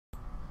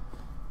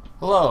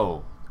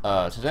Hello.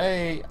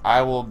 Today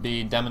I will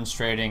be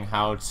demonstrating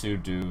how to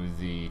do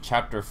the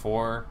Chapter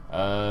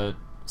 4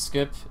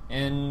 skip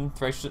in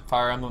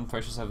Fire Emblem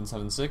Thracia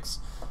 776.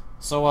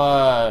 So,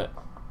 I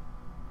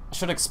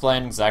should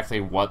explain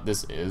exactly what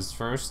this is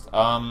first.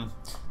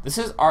 This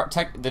is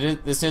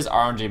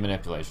RNG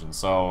manipulation.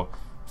 So,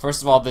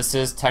 first of all, this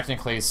is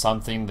technically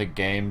something the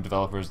game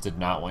developers did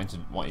not want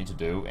you to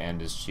do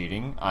and is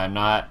cheating. I'm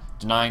not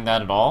denying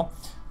that at all.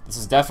 This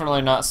is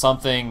definitely not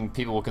something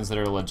people will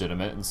consider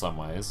legitimate in some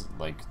ways,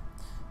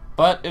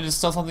 but it is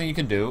still something you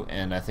can do,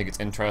 and I think it's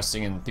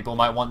interesting, and people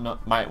might want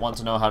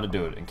to know how to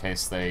do it in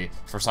case they,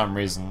 for some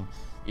reason,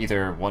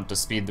 either want to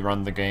speed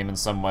run the game in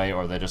some way,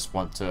 or they just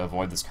want to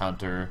avoid this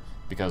counter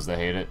because they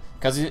hate it.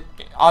 Because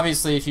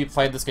obviously, if you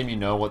played this game, you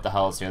know what the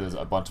hell is here. There's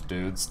a bunch of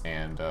dudes,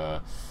 and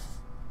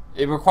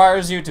it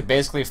requires you to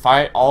basically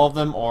fight all of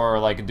them, or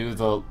like do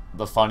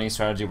the funny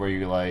strategy where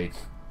you like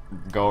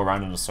go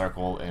around in a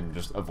circle and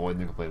just avoid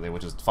them completely,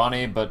 which is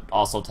funny, but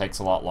also takes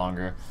a lot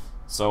longer.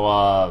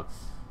 So,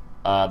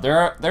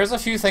 there's a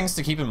few things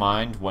to keep in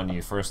mind when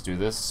you first do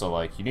this. So,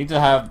 like, you need to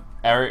have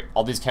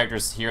all these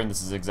characters here in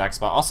this exact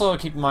spot. Also,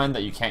 keep in mind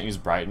that you can't use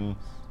Brighton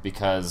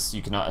because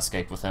you cannot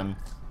escape with him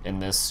in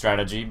this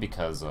strategy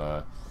because,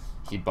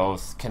 he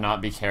both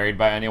cannot be carried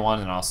by anyone,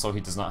 and also he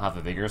does not have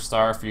a Vigor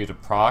Star for you to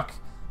proc.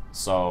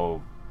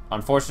 So,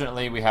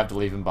 unfortunately, we have to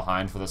leave him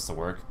behind for this to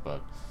work,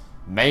 but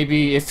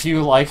maybe if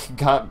you, like,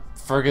 got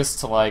Fergus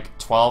to, like,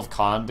 12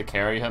 con to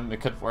carry him, it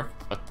could work,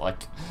 but,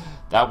 like,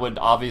 that would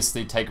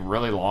obviously take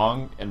really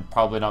long and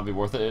probably not be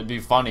worth it. It'd be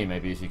funny,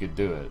 maybe, if you could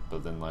do it,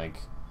 but then,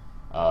 like,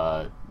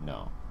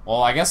 no.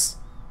 Well, I guess,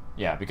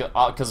 yeah,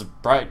 because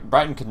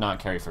Brighton could not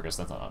carry Fergus,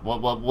 that's not,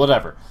 well,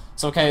 whatever.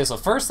 So, okay, so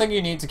first thing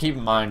you need to keep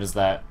in mind is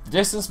that the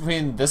distance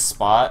between this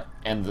spot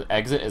and the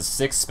exit is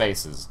 6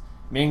 spaces,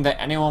 meaning that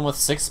anyone with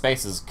 6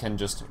 spaces can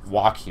just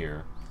walk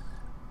here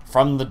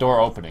from the door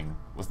opening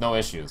with no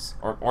issues,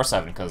 or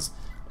 7, because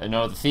you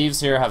know the thieves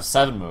here have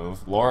 7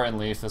 move. Laura and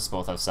Leafus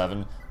both have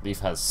 7.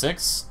 Leaf has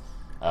 6.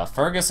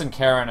 Fergus and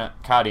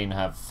Kadine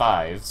have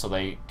 5, so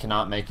they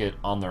cannot make it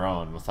on their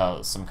own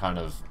without some kind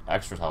of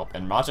extra help.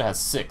 And Macha has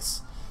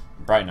 6.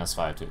 Brighton has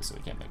 5 too, so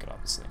we can't make it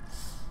obviously.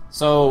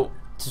 So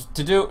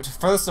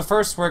for this to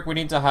first work, we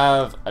need to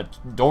have a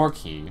door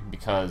key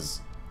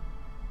because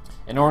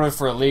in order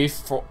for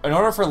Leaf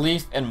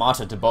and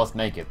Macha to both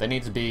make it, they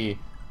need to be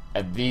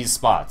at these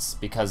spots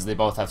because they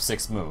both have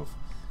 6 move.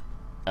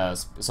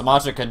 So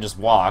Macha can just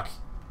walk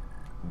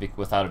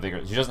without a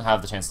Vigor. She doesn't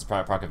have the chance to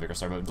proc a Vigor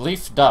Star, but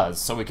Leaf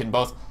does, so we can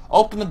both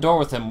open the door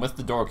with him with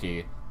the door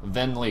key,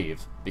 then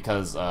leave.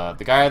 Because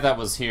the guy that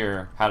was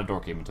here had a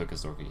door key and took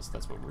his door keys.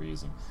 That's what we're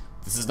using.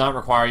 This does not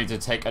require you to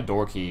take a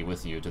door key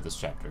with you to this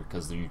chapter,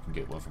 because you can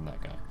get one from that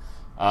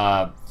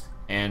guy.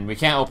 And we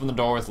can't open the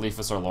door with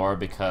Leafus or Laura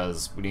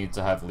because we need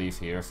to have Leaf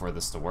here for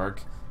this to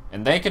work.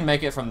 And they can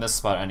make it from this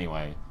spot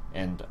anyway.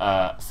 And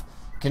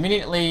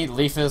conveniently,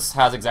 Leafus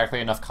has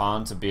exactly enough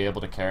con to be able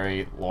to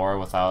carry Laura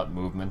without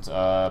movement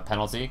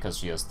penalty because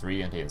she has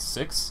 3 and he has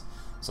 6,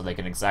 so they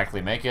can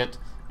exactly make it.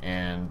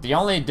 And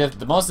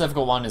the most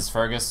difficult one is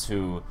Fergus,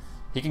 who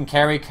he can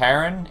carry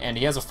Karen, and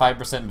he has a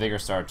 5% Vigor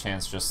Star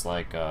chance, just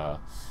like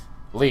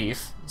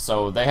Leaf.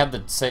 So they have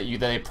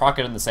they proc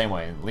it in the same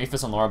way. And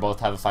Leafus and Laura both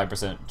have a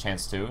 5%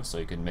 chance too, so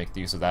you can make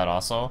use of that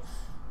also.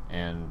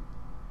 And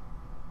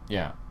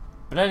yeah,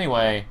 but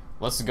anyway,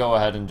 let's go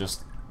ahead and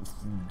just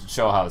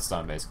show how it's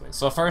done, basically.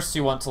 So first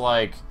you want to,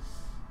 like,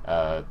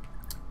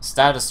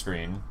 status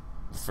screen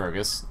with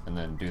Fergus, and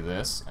then do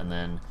this, and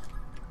then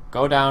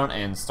go down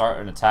and start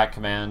an attack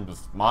command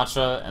with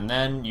Macha, and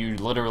then you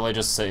literally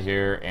just sit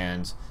here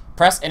and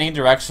press any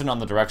direction on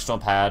the directional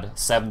pad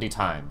 70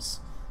 times.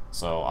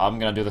 So I'm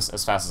gonna do this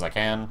as fast as I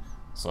can,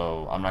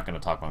 so I'm not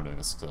gonna talk when I'm doing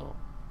this, so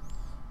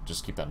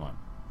just keep that in mind.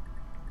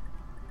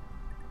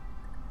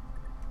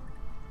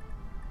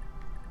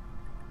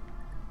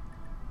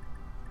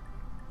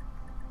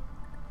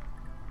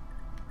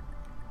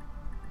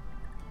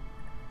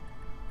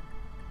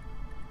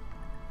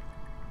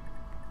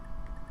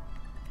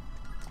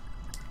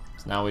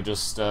 So now we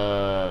just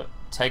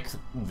take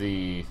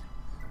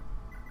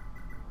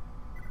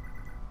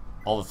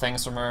all the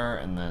things from her,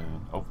 and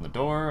then open the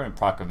door and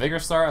proc a Vigor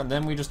Star, and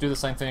then we just do the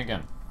same thing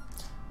again.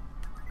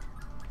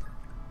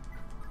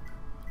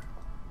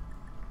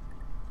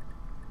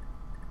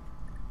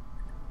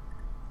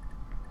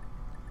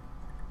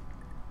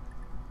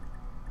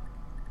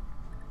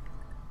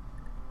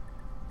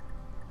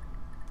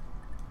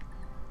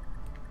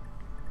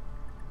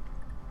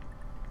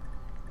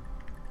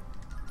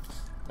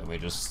 Then we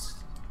just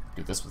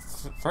do this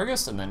with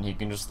Fergus, and then he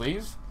can just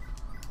leave.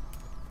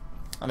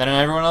 And then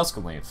everyone else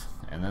can leave.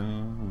 And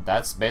then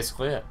that's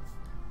basically it.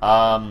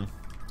 I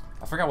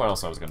forgot what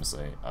else I was going to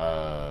say.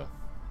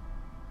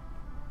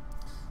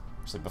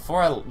 Actually,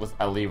 before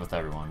I leave with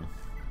everyone.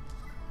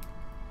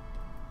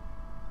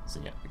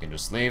 So yeah, we can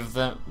just leave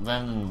them,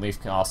 then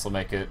Leaf can also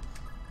make it.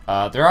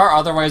 There are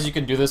other ways you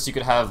can do this. You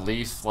could have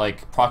Leaf,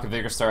 like, proc a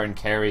Vigor Star and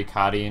carry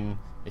Kadine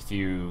if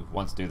you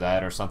want to do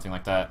that, or something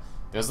like that.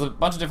 There's a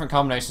bunch of different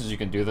combinations you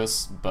can do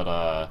this,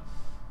 but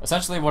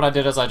essentially what I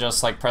did is I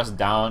just like pressed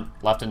down,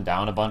 left and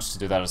down a bunch to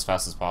do that as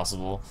fast as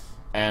possible.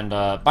 And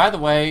by the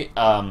way,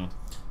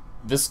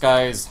 this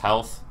guy's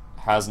health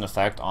has an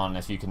effect on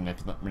if you can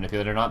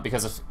manipulate it or not,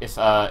 because if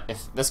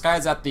this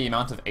guy's at the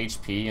amount of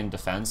HP and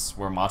defense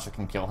where Macha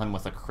can kill him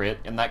with a crit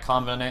in that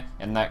combat,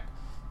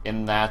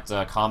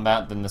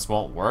 combat, then this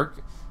won't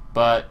work.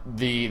 But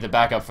the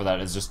backup for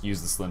that is just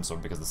use the Slim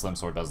Sword, because the Slim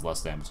Sword does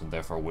less damage and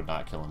therefore would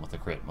not kill him with a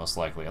crit, most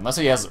likely. Unless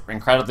he has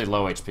incredibly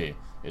low HP,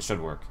 it should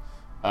work.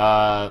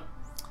 But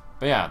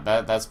yeah,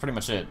 that's pretty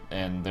much it.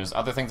 And there's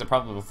other things that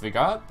probably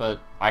forgot, but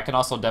I can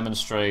also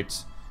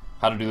demonstrate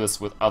how to do this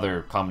with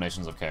other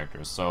combinations of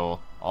characters. So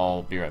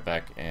I'll be right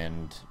back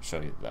and show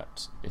you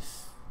that.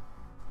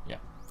 Yeah.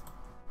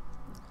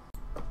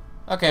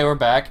 Okay, we're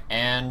back,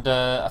 and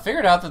I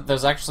figured out that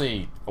there's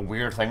actually a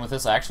weird thing with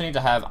this. I actually need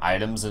to have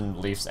items in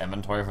Leaf's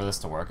inventory for this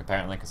to work,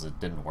 apparently, because it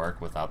didn't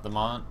work without them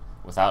on,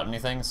 without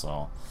anything,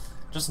 so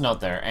just note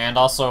there. And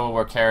also,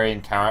 we're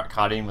carrying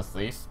Kadim with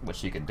Leaf,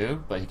 which he can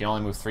do, but he can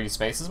only move 3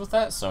 spaces with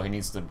that, so he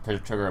needs to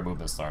trigger a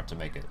movement star to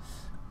make it.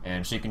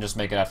 And she can just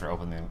make it after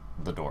opening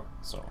the door,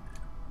 so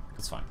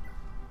it's fine.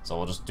 So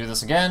we'll just do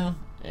this again,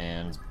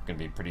 and it's gonna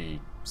be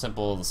pretty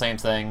simple, the same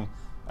thing.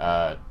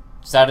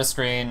 Status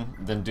screen,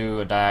 then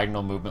do a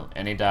diagonal movement,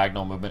 any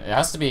diagonal movement. It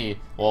has to be,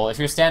 well, if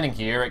you're standing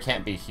here, it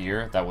can't be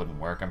here. That wouldn't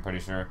work, I'm pretty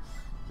sure.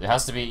 It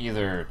has to be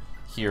either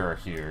here or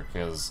here,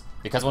 because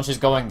when she's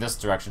going this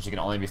direction, she can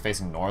only be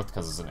facing north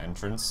because it's an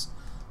entrance.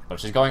 But if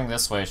she's going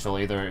this way,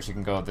 she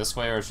can go this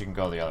way or she can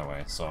go the other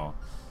way. So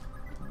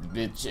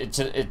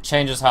it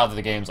changes how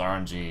the game's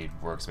RNG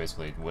works,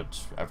 basically,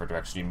 whichever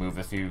direction you move.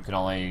 If you can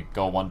only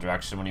go one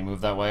direction when you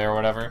move that way or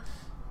whatever.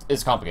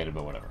 It's complicated,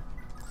 but whatever.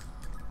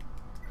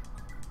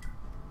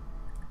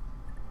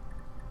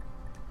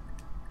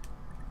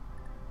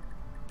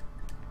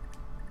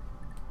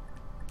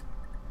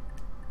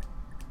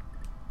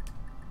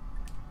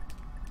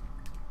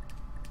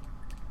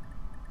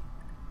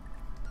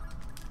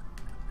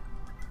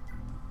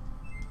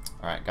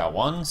 Alright, got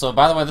one. So,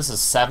 by the way, this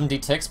is 70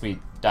 ticks. We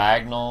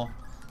diagonal,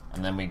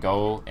 and then we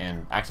go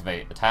and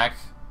activate attack,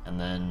 and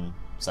then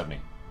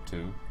 70.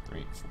 2,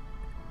 3, 4.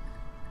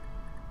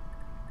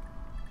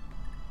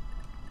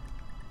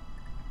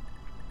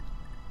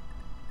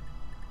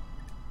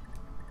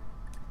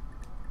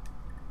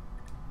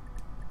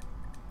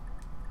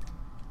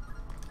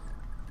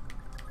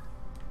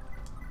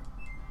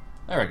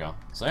 There we go.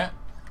 So, yeah,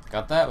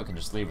 got that. We can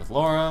just leave with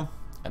Laura,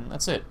 and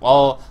that's it.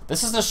 Well,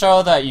 this is to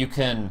show that you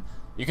can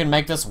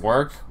make this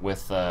work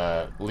with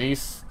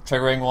Leaf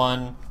triggering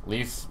one,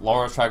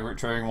 Laura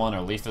triggering one,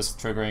 or Leafus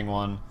triggering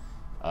one,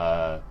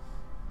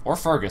 or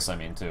Fergus, I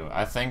mean, too.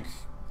 I think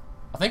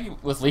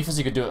with Leafus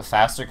you could do it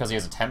faster because he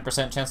has a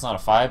 10% chance, not a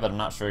 5, but I'm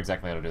not sure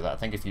exactly how to do that. I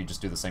think if you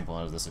just do the same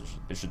one as this,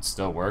 it should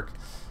still work.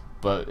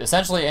 But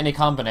essentially, any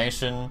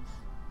combination,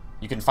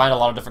 you can find a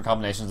lot of different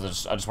combinations.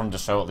 I just wanted to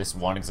show at least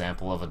one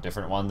example of a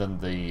different one than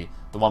the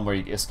one where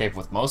you escape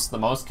with the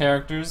most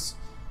characters,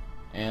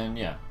 and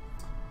yeah.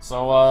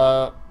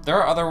 So,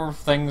 there are other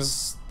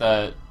things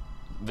that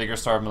Vigor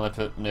Star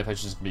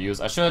manipulations can be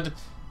used. I should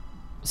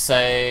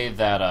say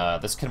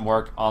that this can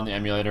work on the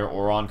emulator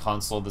or on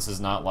console. This is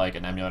not like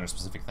an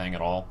emulator-specific thing at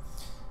all.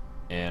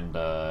 And,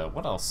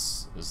 what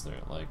else is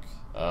there? Like,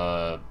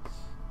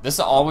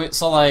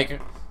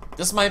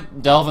 this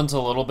might delve into a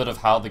little bit of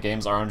how the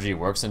game's RNG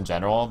works in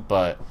general,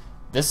 but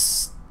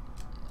this,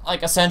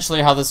 like,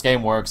 essentially how this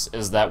game works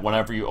is that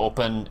whenever you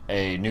open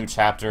a new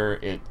chapter,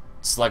 it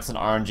selects an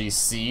RNG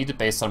seed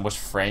based on which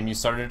frame you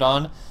started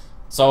on.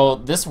 So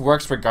this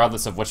works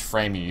regardless of which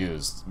frame you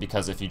used,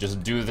 because if you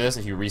just do this,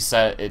 if you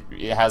reset, it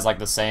has like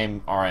the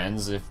same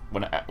RNs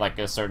when like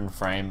a certain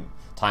frame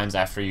times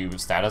after you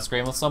status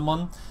screen with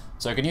someone.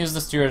 So you can use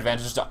this to your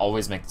advantage to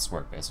always make this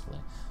work, basically.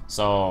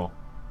 So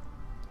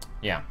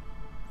yeah,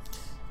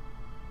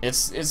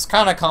 it's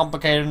kind of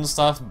complicated and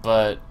stuff,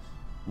 but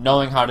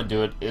knowing how to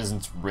do it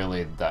isn't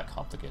really that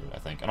complicated, I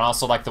think. And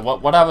also, like,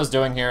 what I was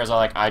doing here is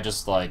I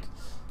just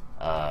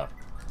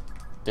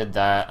did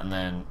that, and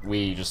then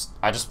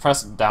I just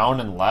pressed down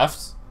and left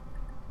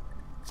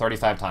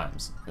 35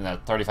 times, and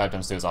that 35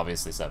 times 2 is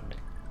obviously 70.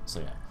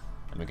 So yeah,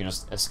 and we can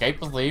just escape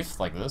with Leaf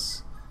like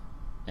this,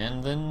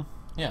 and then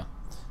yeah,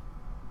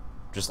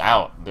 just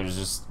out. There's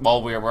just,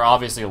 well, we're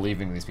obviously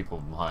leaving these people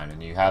behind,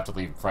 and you have to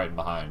leave Crichton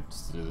behind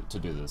to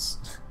do this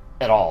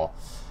at all.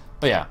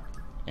 But yeah,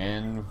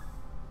 and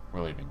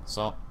we're leaving.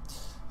 So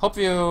hope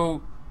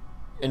you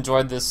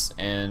enjoyed this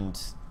and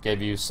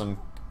gave you some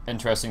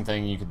interesting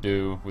thing you could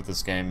do with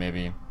this game,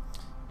 maybe.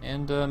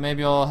 And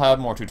maybe I'll have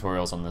more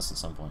tutorials on this at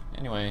some point.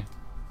 Anyway,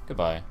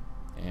 goodbye,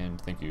 and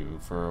thank you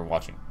for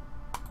watching.